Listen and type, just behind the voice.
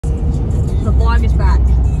vlog is back.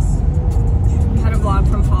 Had a vlog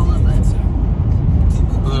from Paula, but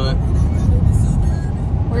Blew it.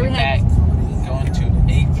 where are we heading? Going to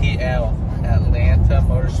ATL, Atlanta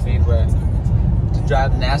Motor Speedway, to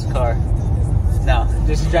drive NASCAR. No,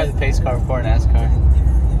 just to drive the pace car before NASCAR.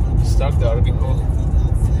 Stoked though, it'll be cool.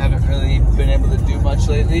 Haven't really been able to do much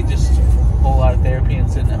lately, just a whole lot of therapy and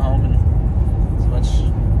sitting at home and as much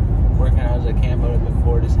working out as I can, but I've been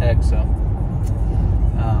bored as heck, so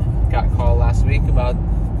got a call last week about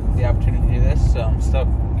the opportunity to do this, so I'm stoked.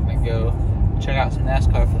 Gonna go check out some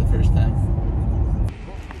NASCAR for the first time.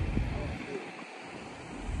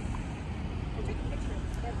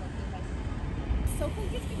 So cool,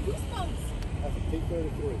 gives me goosebumps. That's a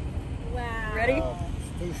T33. Wow. Ready?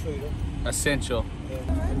 Two-seater. Essential.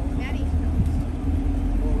 Maddie.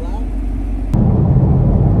 All right.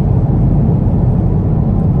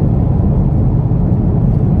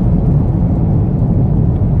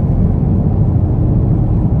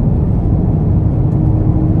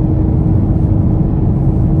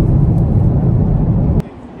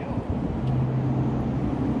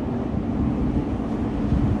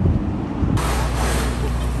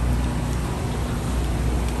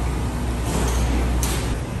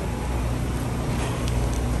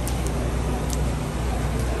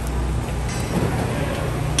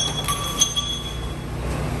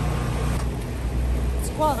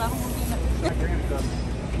 Well, that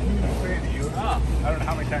I don't know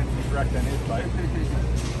how many times he's wrecked on his bike,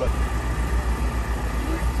 but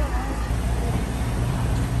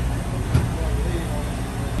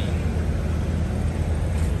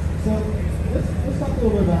So let's talk a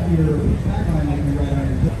little bit about your tagline that you write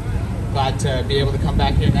on your. Glad to be able to come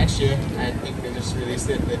back here next year. I think they just released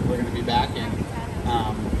it that we're going to be back, and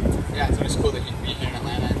yeah, it's always cool that you can be here in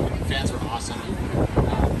Atlanta. And the fans were awesome. And,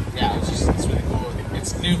 yeah, it's really cool.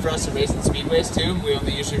 It's new for us to race in speedways too. We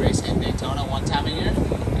only usually race in Daytona one time a year,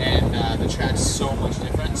 and the track's so much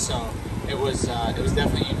different. So it was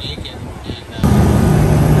definitely unique and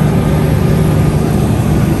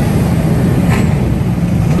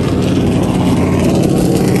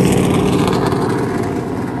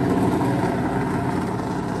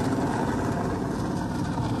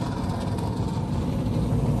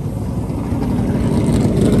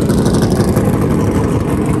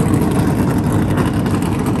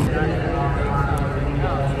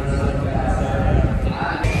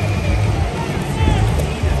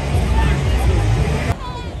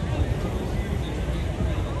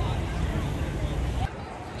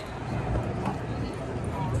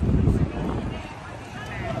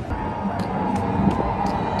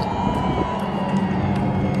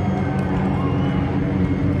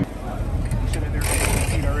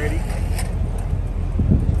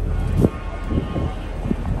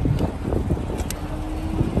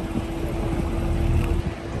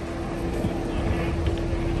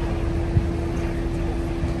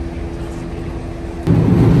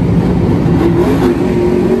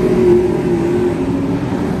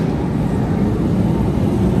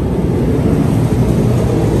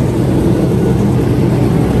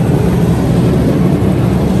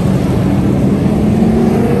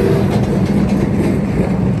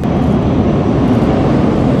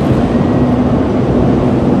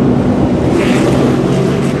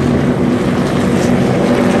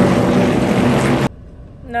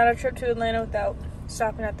not a trip to Atlanta without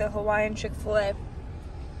stopping at the Hawaiian Chick-fil-A.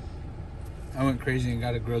 I went crazy and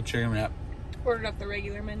got a grilled chicken wrap. Ordered up the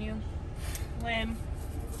regular menu. Lamb,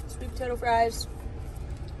 sweet potato fries.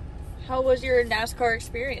 How was your NASCAR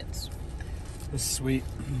experience? It was sweet.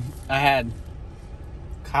 I had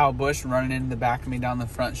Kyle Busch running in the back of me down the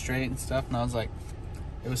front straight and stuff, and I was like,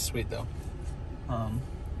 it was sweet though.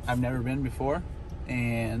 I've never been before,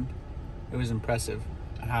 and it was impressive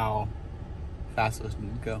how fast those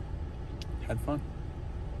dudes go. Had fun.